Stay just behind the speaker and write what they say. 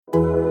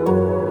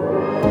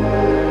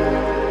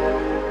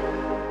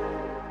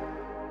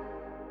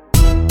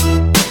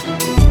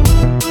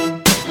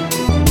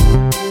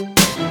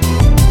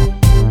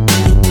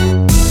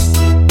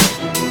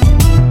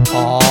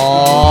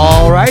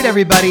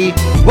everybody.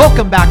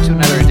 Welcome back to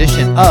another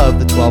edition of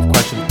the 12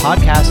 Questions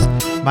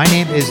Podcast. My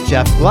name is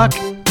Jeff Gluck.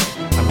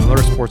 I'm a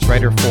motorsports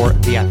writer for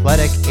The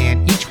Athletic,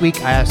 and each week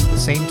I ask the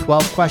same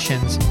 12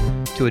 questions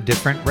to a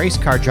different race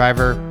car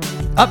driver.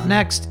 Up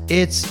next,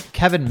 it's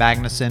Kevin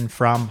Magnussen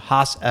from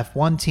Haas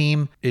F1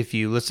 team. If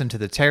you listen to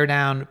the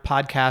Teardown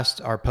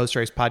podcast, our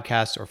post-race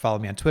podcast, or follow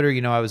me on Twitter,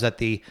 you know I was at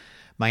the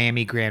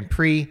Miami Grand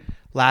Prix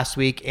last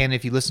week. And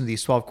if you listen to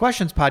these 12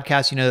 Questions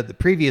podcasts, you know that the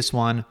previous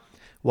one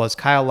was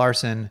Kyle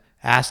Larson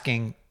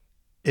asking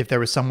if there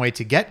was some way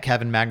to get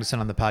Kevin Magnussen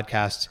on the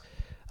podcast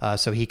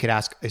so he could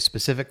ask a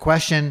specific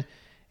question.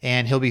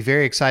 And he'll be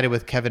very excited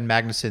with Kevin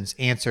Magnussen's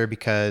answer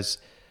because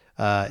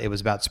it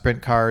was about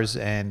sprint cars,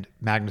 and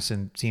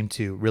Magnussen seemed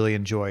to really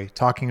enjoy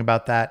talking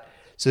about that.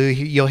 So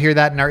you'll hear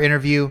that in our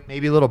interview.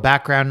 Maybe a little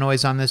background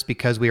noise on this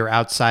because we were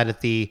outside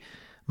at the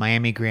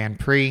Miami Grand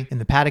Prix in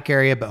the paddock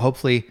area, but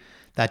hopefully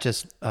that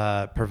just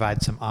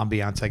provides some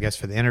ambiance, I guess,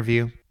 for the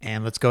interview.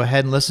 And let's go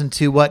ahead and listen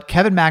to what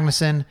Kevin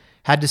Magnussen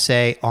had to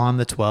say on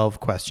the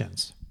 12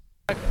 questions.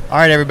 All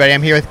right, everybody,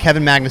 I'm here with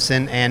Kevin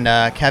Magnussen. And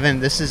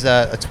Kevin, this is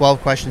a 12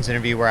 questions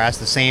interview where I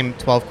ask the same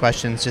 12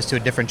 questions just to a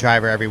different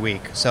driver every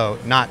week. So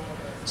not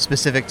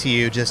specific to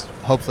you, just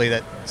hopefully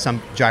that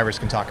some drivers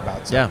can talk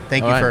about. So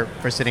thank you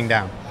for sitting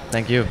down.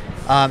 Thank you.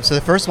 So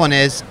the first one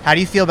is, how do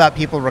you feel about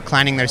people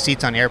reclining their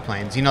seats on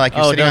airplanes? You know, like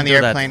you're sitting on the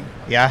airplane.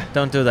 Yeah?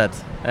 Don't do that.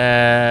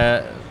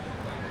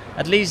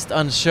 At least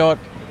on short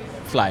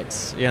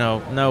flights,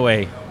 no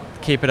way.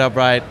 Keep it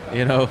upright,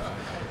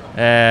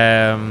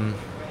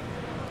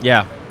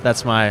 Yeah,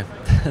 that's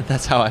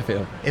how I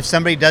feel. If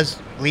somebody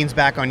leans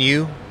back on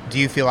you, do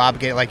you feel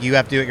obligated, like you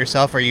have to do it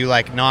yourself, or are you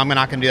like, no, I'm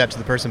not going to do that to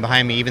the person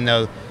behind me, even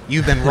though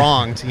you've been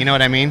wronged? You know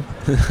what I mean?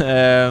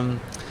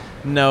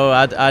 No,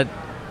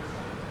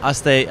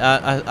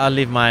 I'll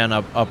leave mine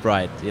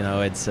upright.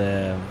 It's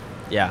I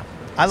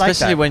like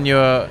especially that. When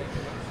you're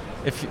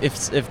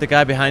if the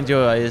guy behind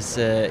you is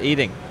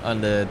eating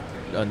on the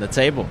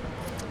table,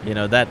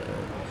 that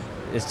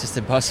it's just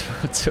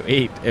impossible to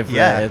eat if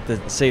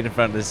the seat in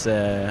front is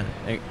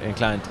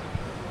inclined.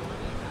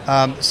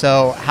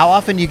 So how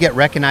often do you get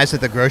recognized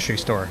at the grocery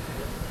store?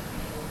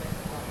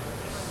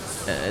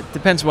 It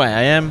depends where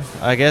I am,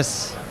 I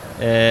guess.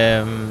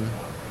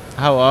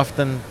 How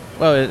often?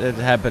 Well, it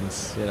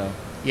happens,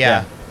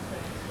 Yeah.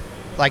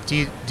 Like,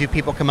 do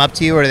people come up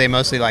to you, or do they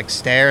mostly like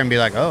stare and be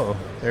like, "Oh,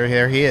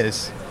 there he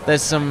is"?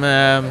 There's some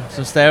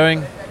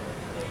staring,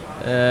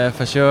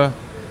 for sure,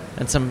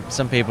 and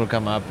some people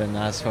come up and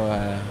ask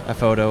for a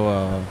photo,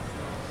 or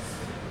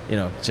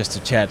just to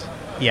chat.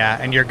 Yeah,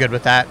 and you're good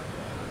with that?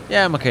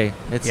 Yeah, I'm okay.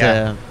 It's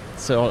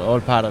all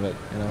part of it.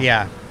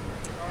 Yeah.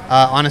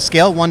 On a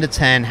scale of 1 to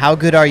 10, how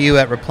good are you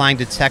at replying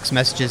to text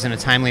messages in a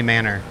timely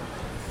manner?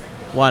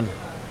 1.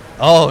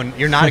 Oh,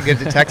 you're not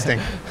good at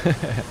texting.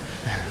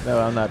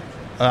 No, I'm not.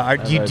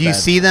 Do you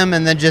see them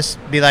and then just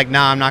be like,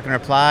 "Nah, I'm not going to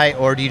reply,"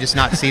 or do you just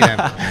not see them?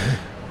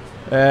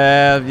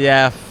 I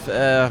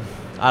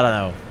don't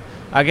know.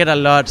 I get a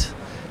lot.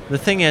 The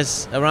thing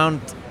is,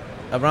 around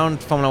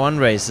Formula One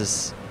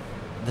races,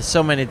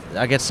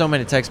 I get so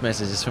many text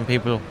messages from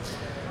people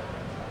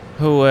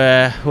who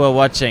are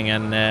watching,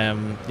 and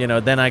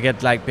then I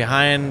get like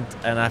behind,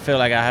 and I feel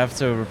like I have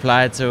to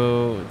reply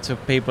to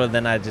people, and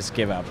then I just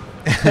give up.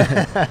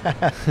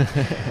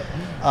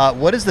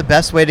 What is the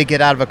best way to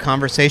get out of a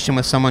conversation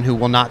with someone who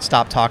will not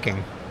stop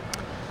talking?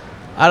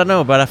 I don't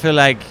know, but I feel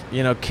like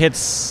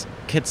kids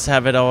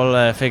have it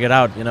all figured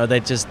out. They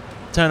just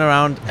turn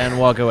around and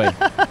walk away.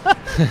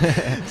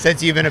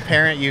 Since you've been a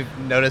parent, you've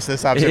noticed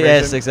this observation?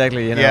 Yes,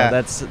 exactly.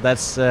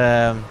 That's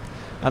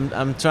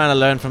I'm trying to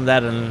learn from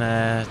that and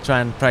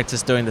try and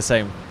practice doing the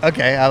same.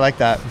 Okay, I like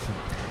that.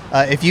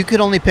 If you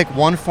could only pick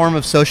one form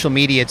of social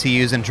media to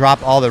use and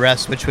drop all the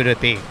rest, which would it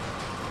be?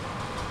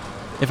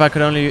 If I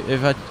could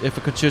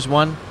choose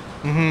one?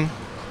 Mm-hmm.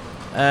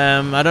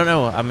 I don't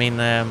know. I mean,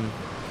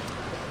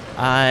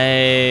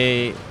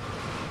 I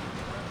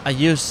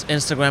use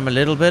Instagram a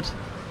little bit.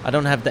 I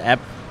don't have the app,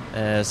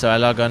 so I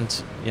log on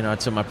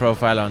to my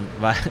profile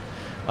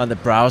on the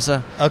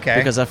browser. Okay.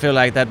 Because I feel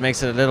like that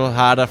makes it a little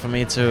harder for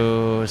me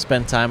to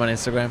spend time on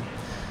Instagram.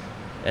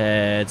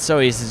 It's so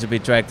easy to be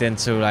dragged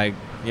into, like,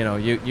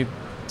 you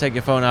take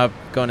your phone up,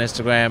 go on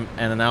Instagram,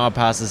 and an hour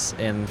passes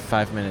in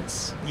 5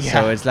 minutes. Yeah.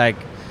 So it's like,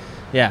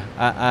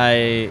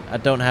 I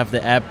don't have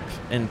the app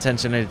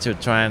intentionally to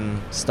try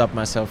and stop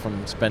myself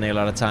from spending a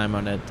lot of time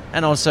on it.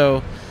 And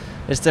also,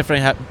 it's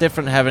different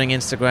having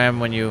Instagram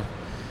when you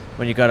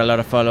got a lot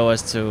of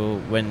followers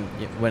to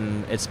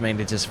when it's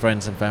mainly just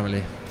friends and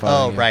family.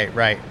 Oh,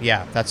 right.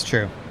 Yeah, that's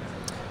true.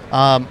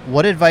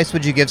 What advice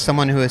would you give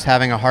someone who is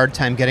having a hard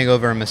time getting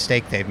over a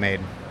mistake they've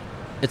made?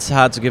 It's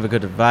hard to give a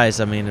good advice.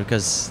 I mean,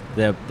 because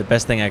the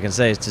best thing I can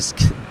say is just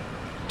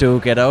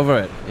get over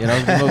it.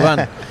 Move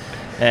on.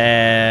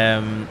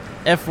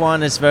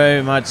 F1 is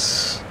very much,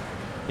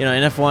 in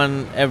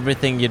F1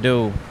 everything you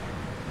do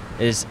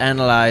is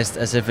analyzed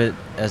as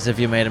if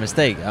you made a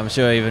mistake. I'm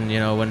sure even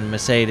when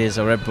Mercedes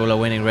or Red Bull are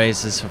winning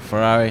races for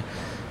Ferrari,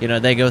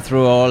 they go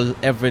through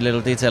every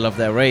little detail of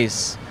their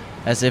race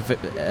as if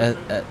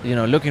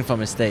looking for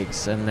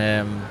mistakes.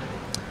 And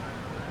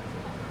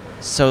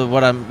so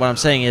what I'm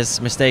saying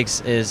is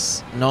mistakes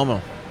is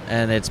normal,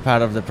 and it's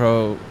part of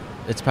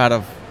it's part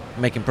of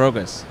making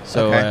progress.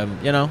 So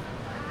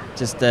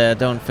just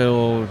don't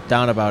feel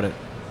down about it.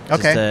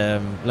 Okay.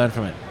 Just learn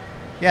from it.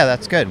 Yeah,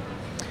 that's good.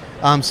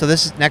 So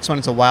this next one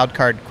is a wild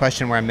card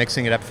question where I'm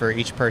mixing it up for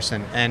each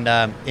person. And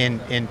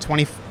in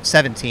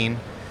 2017,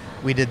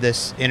 we did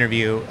this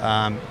interview.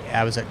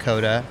 I was at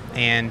COTA,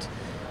 and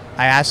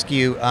I asked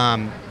you,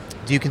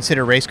 do you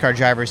consider race car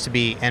drivers to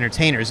be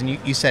entertainers? And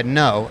you said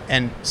no.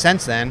 And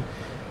since then,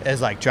 as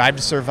like Drive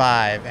to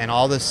Survive and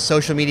all the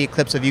social media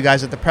clips of you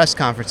guys at the press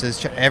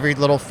conferences, every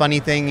little funny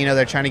thing,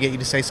 they're trying to get you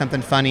to say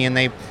something funny, and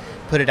they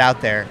put it out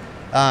there.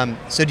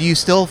 So do you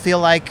still feel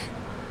like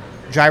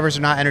drivers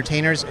are not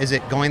entertainers? Is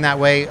it going that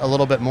way a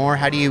little bit more?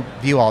 How do you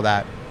view all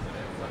that?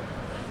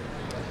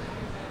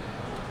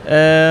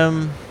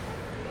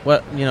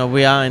 Well,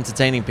 we are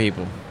entertaining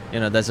people.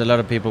 There's a lot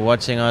of people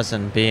watching us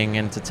and being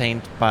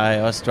entertained by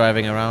us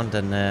driving around,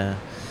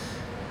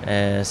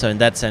 and so in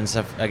that sense,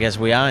 I guess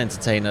we are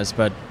entertainers.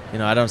 But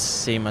I don't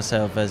see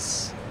myself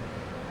as,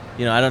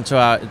 I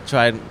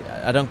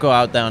don't go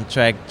out there on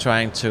track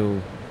trying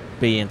to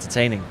be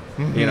entertaining.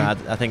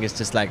 Mm-hmm. I think it's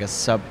just like a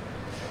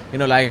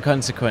like a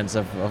consequence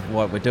of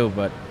what we do.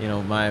 But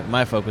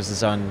my focus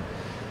is on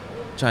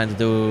trying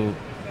to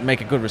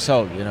make a good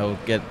result.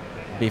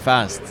 Be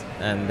fast,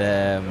 and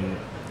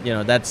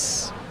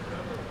that's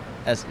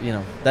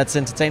that's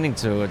entertaining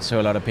to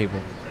a lot of people.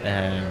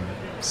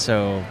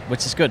 So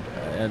which is good.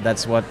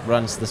 That's what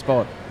runs the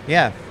sport.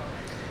 Yeah.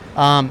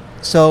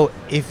 So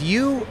if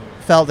you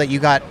felt that you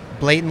got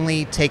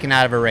blatantly taken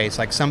out of a race,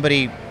 like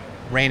somebody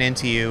ran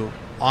into you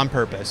on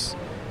purpose,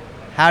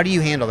 how do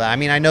you handle that? I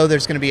mean, I know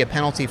there's going to be a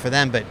penalty for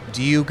them, but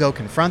do you go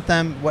confront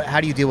them?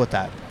 How do you deal with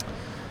that?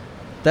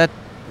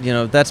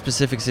 That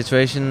specific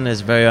situation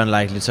is very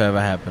unlikely to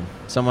ever happen.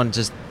 Someone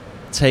just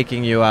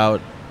taking you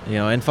out,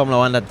 in Formula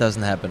One that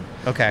doesn't happen.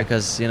 Okay.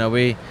 Because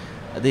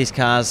these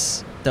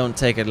cars don't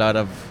take a lot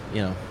of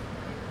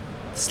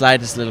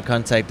slightest little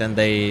contact and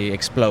they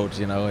explode.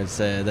 It's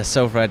they're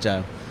so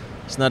fragile.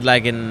 It's not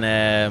like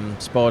in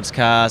sports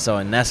cars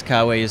or in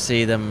NASCAR where you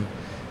see them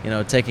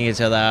taking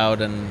each other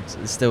out and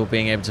still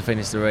being able to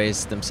finish the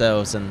race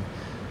themselves. And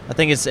I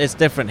think it's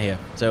different here.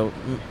 So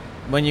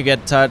when you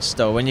get touched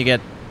or when you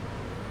get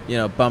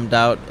bummed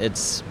out,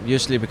 it's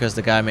usually because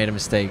the guy made a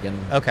mistake. And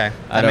okay,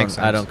 I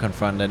don't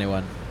confront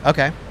anyone.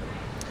 Okay.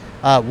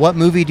 What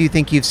movie do you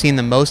think you've seen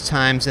the most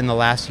times in the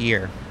last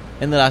year?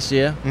 In the last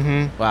year?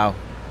 Mm-hmm. Wow.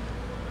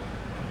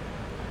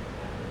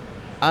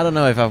 I don't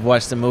know if I've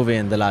watched a movie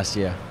in the last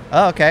year.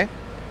 Oh, okay.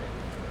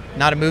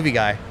 Not a movie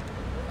guy.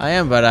 I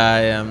am, but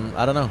I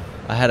don't know.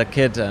 I had a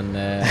kid, and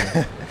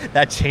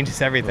that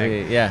changes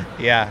everything.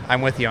 Yeah,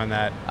 I'm with you on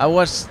that. I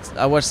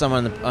watched some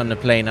on the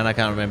plane, and I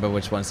can't remember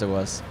which ones it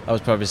was. I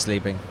was probably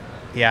sleeping.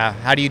 Yeah.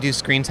 How do you do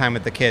screen time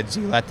with the kids?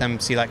 Do you let them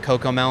see like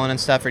Coco Melon and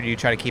stuff, or do you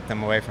try to keep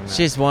them away from that?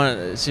 She's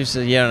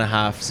a year and a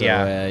half, so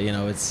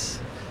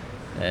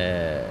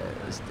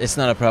it's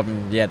not a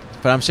problem yet.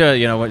 But I'm sure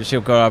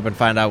she'll grow up and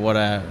find out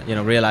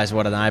realize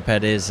what an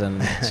iPad is,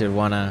 and she'll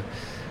wanna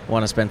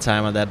spend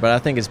time on that. But I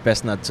think it's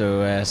best not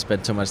to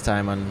spend too much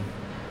time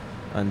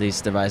on these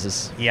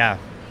devices. Yeah.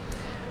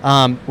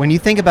 When you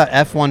think about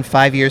F1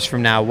 5 years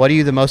from now, what are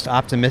you the most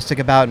optimistic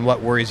about, and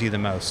what worries you the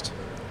most?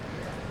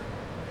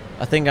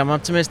 I think I'm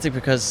optimistic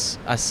because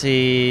I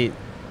see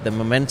the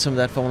momentum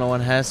that Formula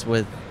One has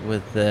with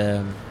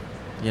the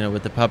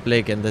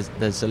public, and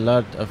there's a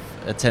lot of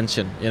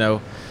attention.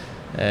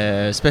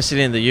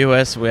 Especially in the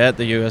US. We're at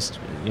the US,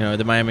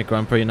 the Miami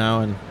Grand Prix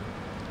now, and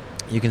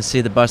you can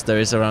see the buzz there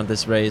is around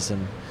this race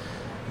and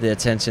the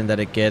attention that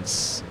it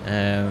gets.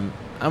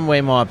 I'm way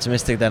more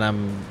optimistic than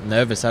I'm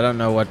nervous. I don't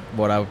know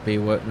what I would be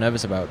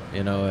nervous about.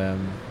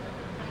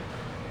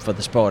 For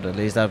the sport, at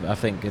least, I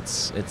think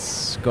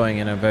it's going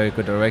in a very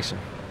good direction.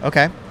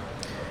 Okay.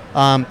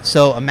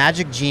 So a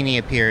magic genie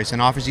appears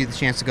and offers you the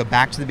chance to go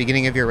back to the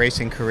beginning of your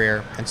racing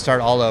career and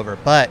start all over,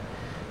 but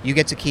you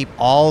get to keep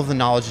all of the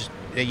knowledge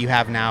that you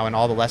have now and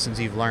all the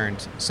lessons you've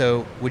learned.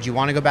 So would you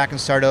want to go back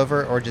and start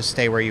over, or just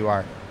stay where you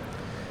are?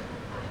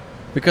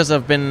 Because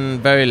I've been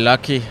very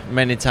lucky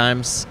many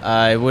times,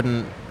 I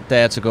wouldn't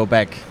dare to go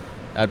back.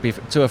 I'd be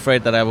too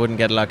afraid that I wouldn't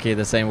get lucky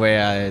the same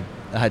way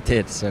I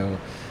did. So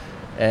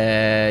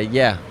I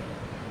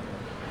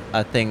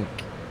think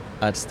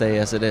I'd stay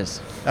as it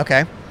is.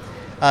 Okay.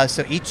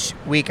 So each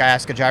week I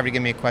ask a driver to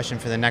give me a question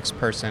for the next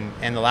person,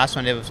 and the last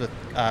one it was with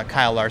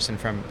Kyle Larson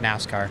from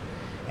NASCAR,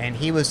 and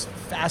he was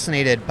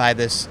fascinated by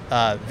this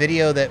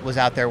video that was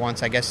out there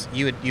once. I guess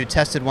you had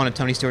tested one of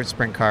Tony Stewart's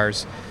sprint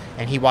cars,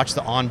 and he watched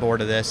the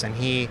onboard of this, and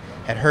he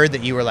had heard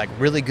that you were like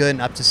really good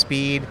and up to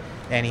speed,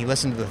 and he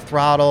listened to the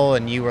throttle,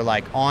 and you were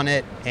like on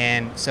it,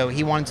 and so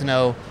he wanted to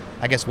know,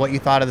 I guess, what you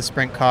thought of the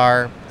sprint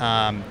car.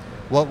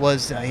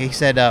 He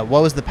said,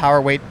 what was the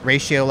power weight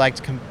ratio like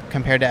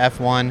compared to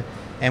F1?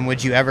 And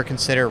would you ever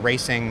consider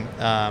racing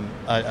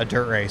a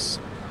dirt race?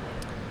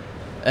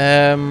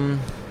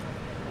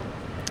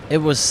 It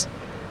was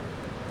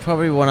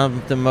probably one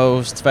of the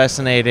most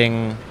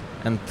fascinating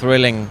and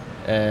thrilling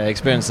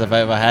experiences I've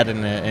ever had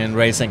in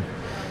racing.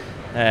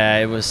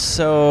 It was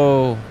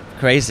so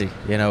crazy,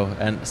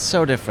 and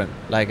so different.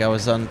 Like I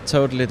was on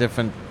totally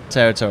different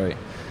territory.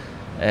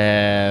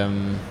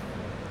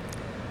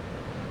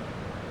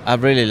 I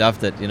really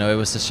loved it. It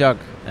was a shock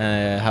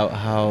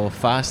how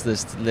fast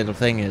this little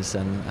thing is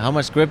and how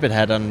much grip it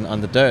had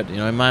on the dirt.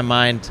 In my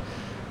mind,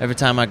 every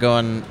time I go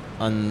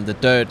on the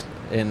dirt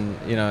in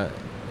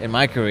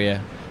my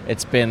career,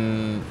 it's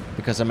been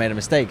because I made a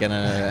mistake and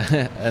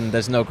and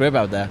there's no grip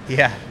out there.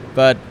 Yeah.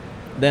 But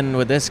then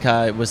with this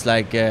car, it was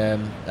like a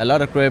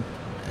lot of grip,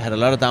 had a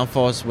lot of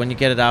downforce. When you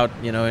get it out,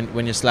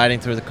 when you're sliding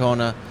through the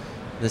corner,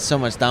 there's so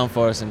much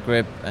downforce and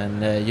grip,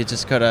 and you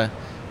just gotta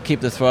keep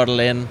the throttle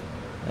in.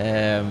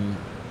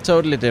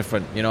 Totally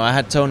different. I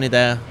had Tony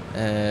there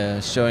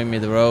showing me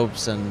the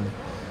ropes and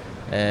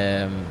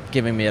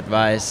giving me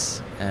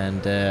advice,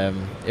 and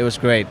it was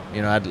great.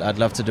 I'd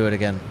love to do it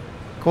again.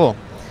 Cool.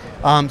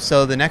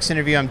 So the next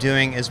interview I'm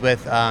doing is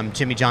with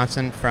Jimmie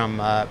Johnson from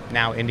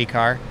now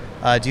IndyCar.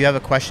 Do you have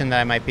a question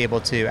that I might be able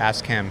to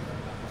ask him?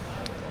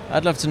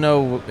 I'd love to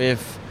know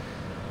if,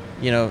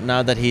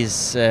 now that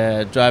he's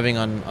driving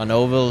on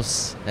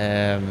ovals,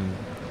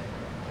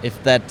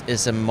 if that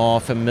is a more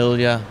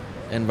familiar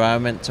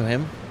environment to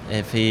him.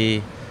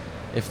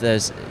 If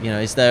there's,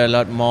 is there a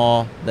lot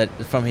more that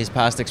from his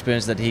past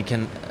experience that he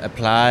can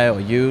apply or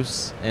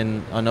use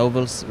on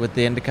ovals with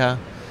the IndyCar?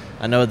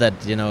 I know that,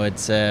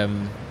 it's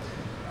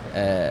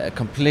a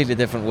completely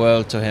different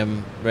world to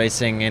him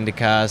racing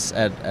IndyCars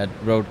at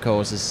road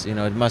courses.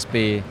 It must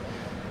be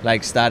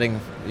like starting,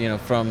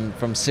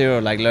 from zero,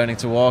 like learning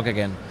to walk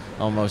again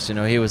almost.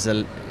 He was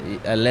a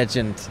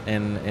legend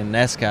in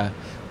NASCAR,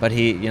 but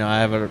I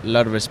have a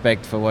lot of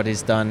respect for what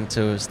he's done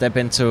to step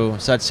into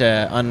such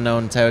an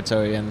unknown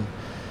territory, and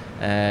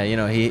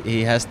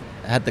he has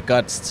had the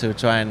guts to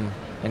try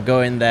and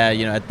go in there,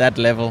 at that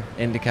level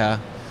IndyCar,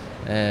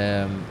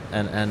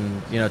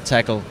 and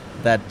tackle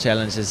that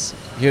challenge. Is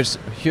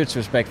huge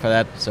respect for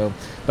that. So,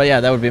 but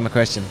yeah, that would be my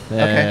question.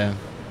 Okay.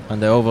 On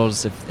the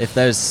ovals, if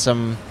there's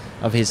some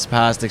of his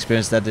past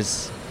experience that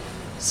is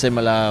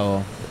similar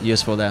or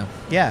useful there.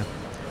 Yeah.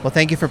 Well,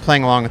 thank you for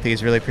playing along with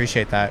these. Really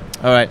appreciate that.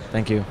 All right.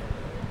 Thank you.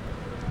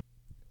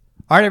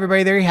 All right,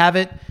 everybody. There you have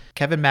it.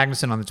 Kevin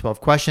Magnussen on the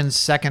 12 questions.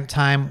 Second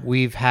time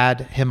we've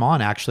had him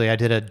on, actually. I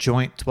did a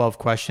joint 12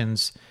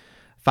 questions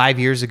 5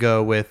 years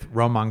ago with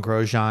Romain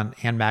Grosjean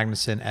and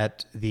Magnussen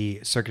at the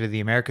Circuit of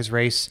the Americas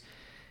race.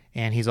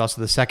 And he's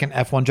also the second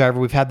F1 driver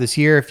we've had this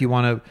year. If you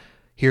want to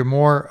hear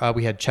more,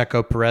 we had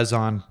Checo Perez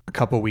on a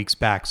couple weeks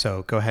back.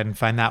 So go ahead and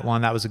find that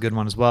one. That was a good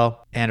one as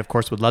well. And of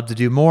course, would love to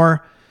do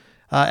more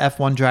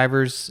F1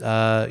 drivers.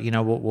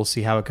 We'll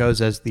see how it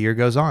goes as the year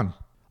goes on.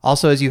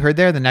 Also, as you heard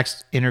there, the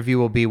next interview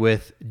will be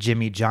with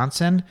Jimmie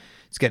Johnson.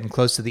 It's getting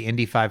close to the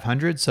Indy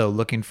 500, so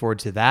looking forward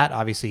to that.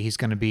 Obviously, he's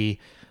going to be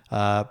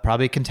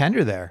probably a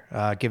contender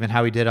there, given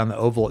how he did on the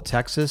Oval at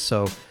Texas.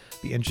 So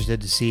be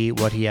interested to see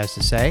what he has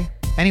to say.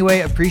 Anyway,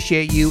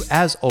 appreciate you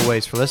as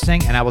always for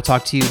listening, and I will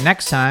talk to you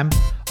next time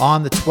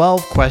on the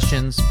 12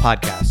 Questions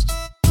Podcast.